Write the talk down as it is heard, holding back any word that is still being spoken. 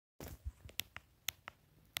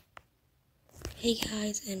Hey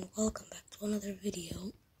guys, and welcome back to another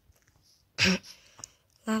video.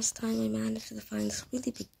 Last time I managed to find this really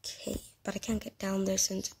big cave, but I can't get down there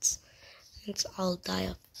since I'll die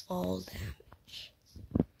of fall damage.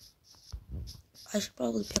 I should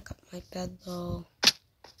probably pick up my bed though.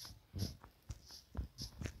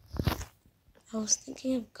 I was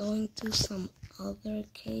thinking of going to some other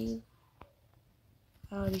cave.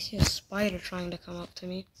 I already see a spider trying to come up to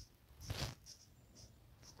me.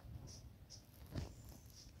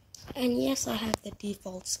 And yes, I have the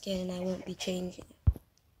default skin and I won't be changing it.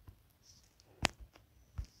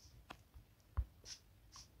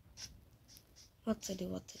 What to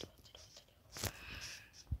do?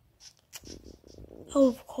 Oh,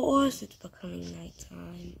 of course it's becoming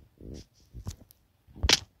nighttime.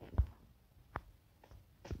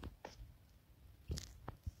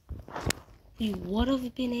 We would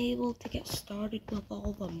have been able to get started with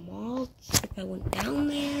all the mods if I went down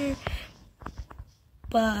there,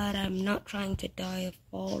 but I'm not trying to die of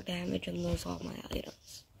fall damage and lose all my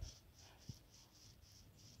items.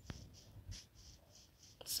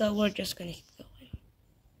 So we're just gonna keep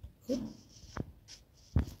going. Ooh.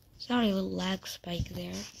 Sorry, a little lag spike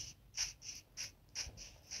there.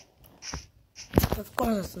 Of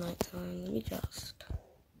course it's nighttime, let me just...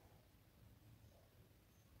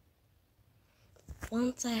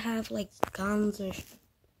 Once I have like guns or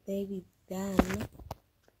maybe then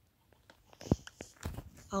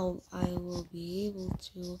I will be able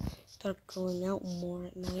to start going out more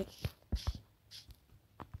at night.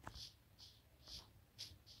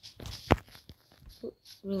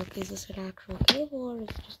 Really, is this an actual cave or is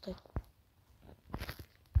it just like...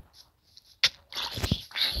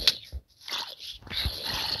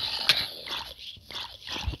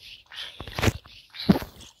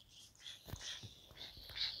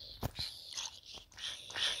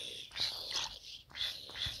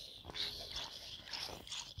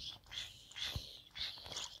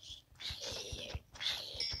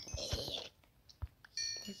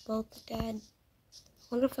 They're both dead.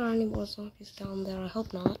 I wonder if there are any more zombies down there. I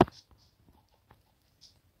hope not.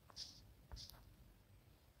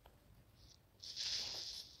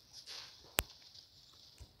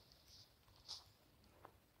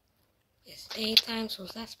 It's daytime, so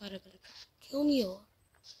is that spider gonna kill me or...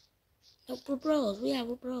 Nope, we're bros.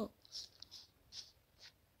 We're bros.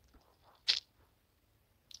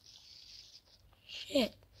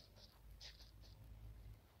 Shit.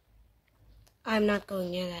 I'm not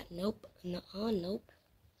going near that. Nope. Nuh-uh, nope.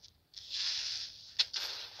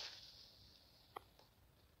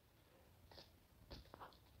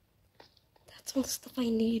 That's all the stuff I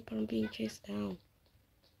need, but I'm being chased down.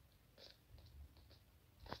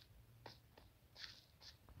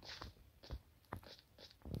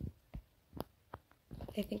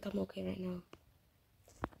 I think I'm okay right now.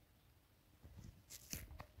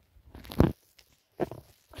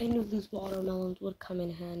 I knew these watermelons would come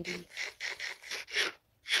in handy.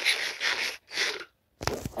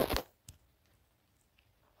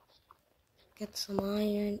 Get some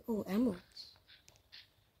iron. Oh, emeralds.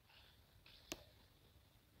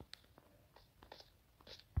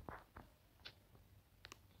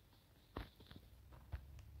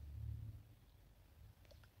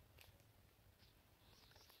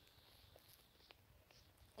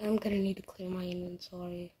 I'm gonna need to clear my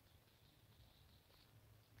inventory.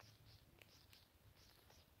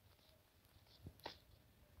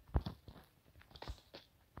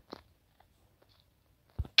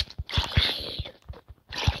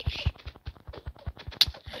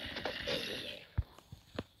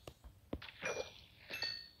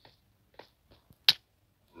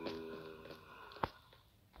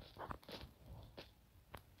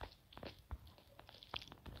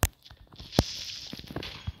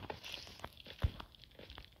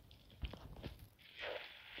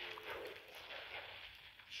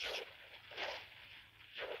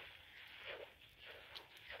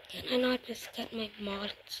 Can I not just get my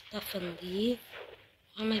mod stuff and leave?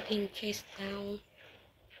 Why am I being chased down?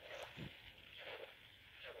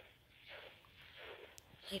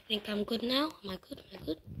 I think I'm good now. Am I good?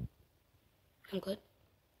 I'm good.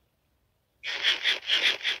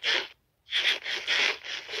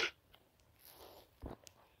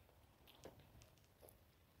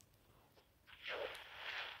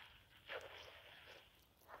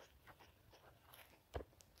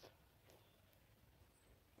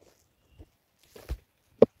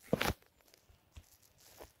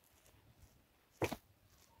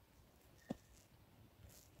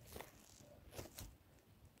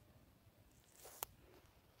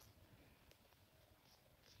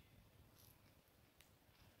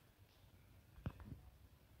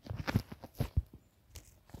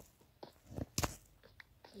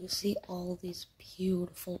 You see all these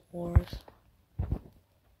beautiful ores.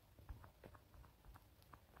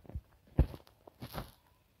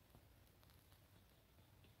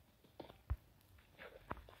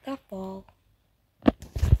 That ball. Let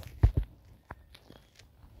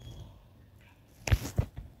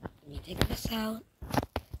me take this out.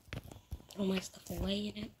 Throw my stuff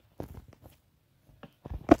away in it.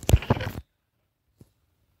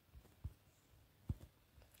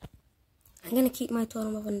 I'm gonna keep my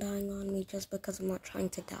totem of undying on me just because I'm not trying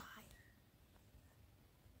to die.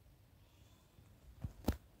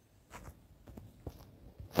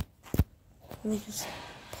 Let me just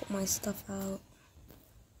put my stuff out.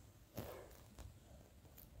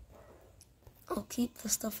 I'll keep the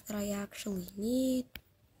stuff that I actually need,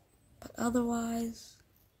 but otherwise,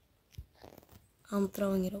 I'm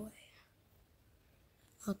throwing it away.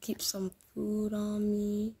 I'll keep some food on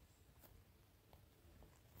me.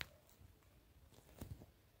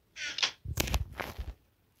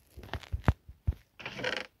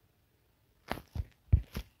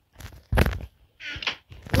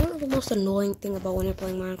 One of the most annoying thing about when you're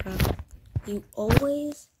playing Minecraft, you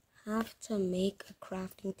always have to make a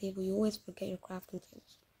crafting table. You always forget your crafting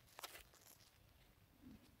tables.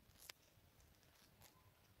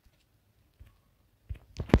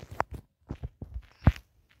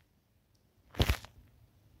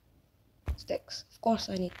 Sticks. Of course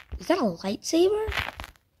I need. Is that a lightsaber?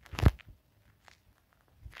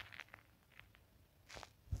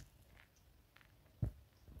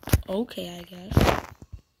 Okay, I guess.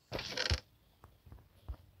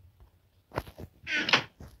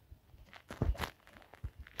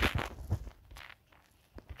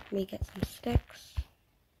 Let me get some sticks.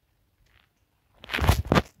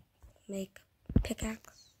 Make a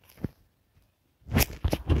pickaxe.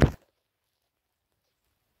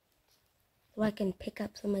 So I can pick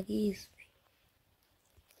up some of these.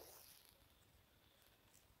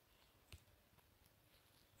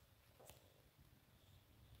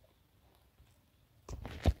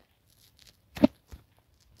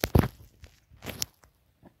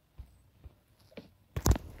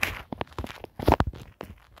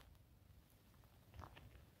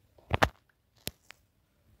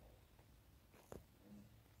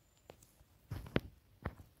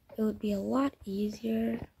 It would be a lot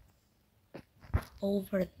easier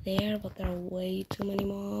over there, but there are way too many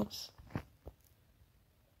mobs.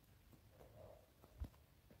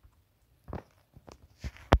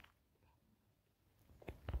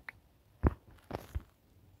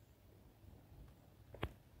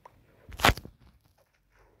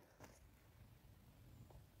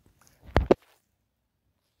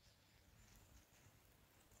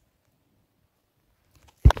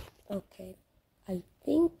 Okay, I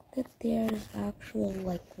think that there's actual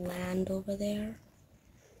like land over there.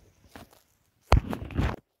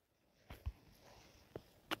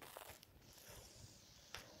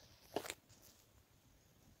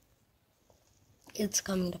 It's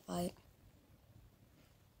coming to fight.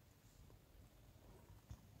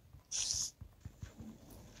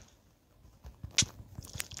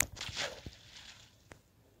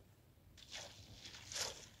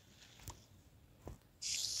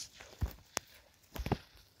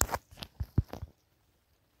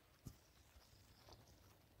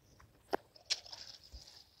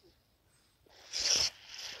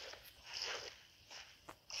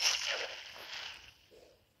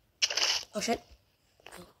 Oh shit.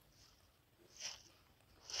 Oh.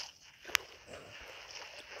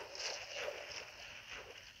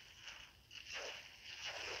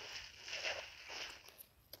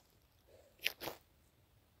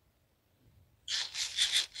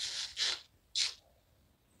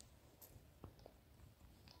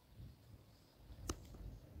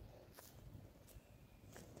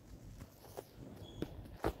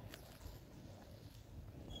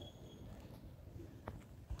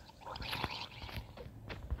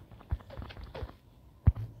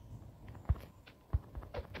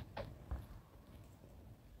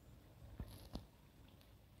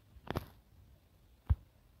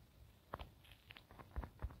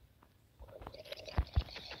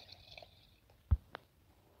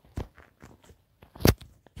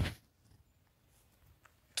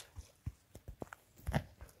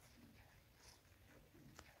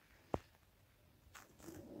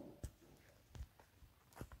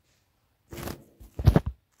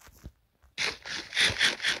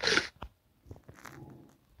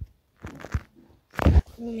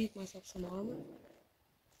 Let me make myself some armor.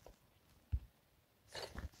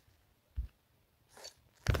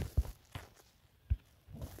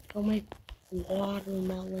 I'll make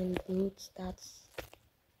watermelon boots. That's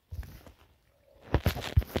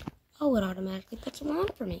Oh, it automatically puts them on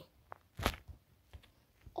for me.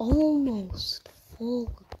 Almost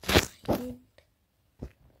full grind.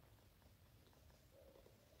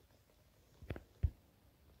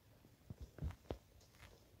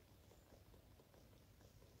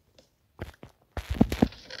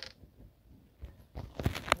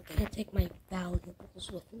 I'm gonna take my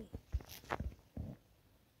valuables with me.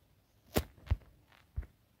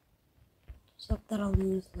 Stuff that I'll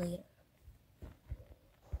use later.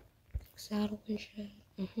 Saddle and shit.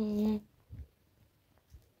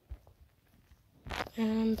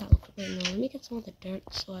 And that looks great. Now let me get some of the dirt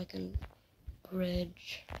so I can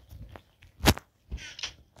bridge.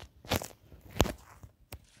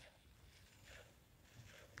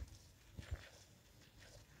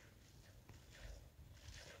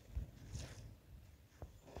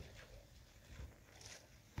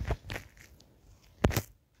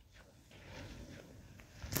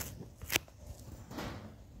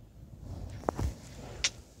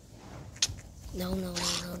 No.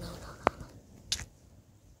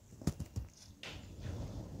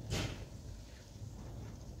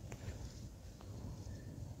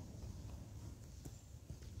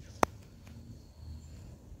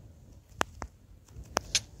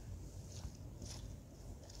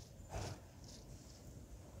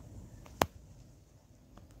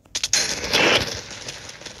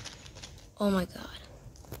 Oh my god.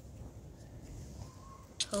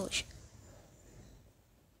 Holy shit.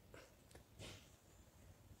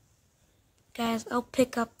 Guys, I'll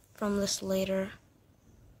pick up from this later.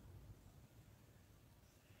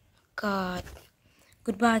 God.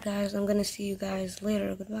 Goodbye, guys. I'm gonna see you guys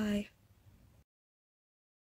later. Goodbye.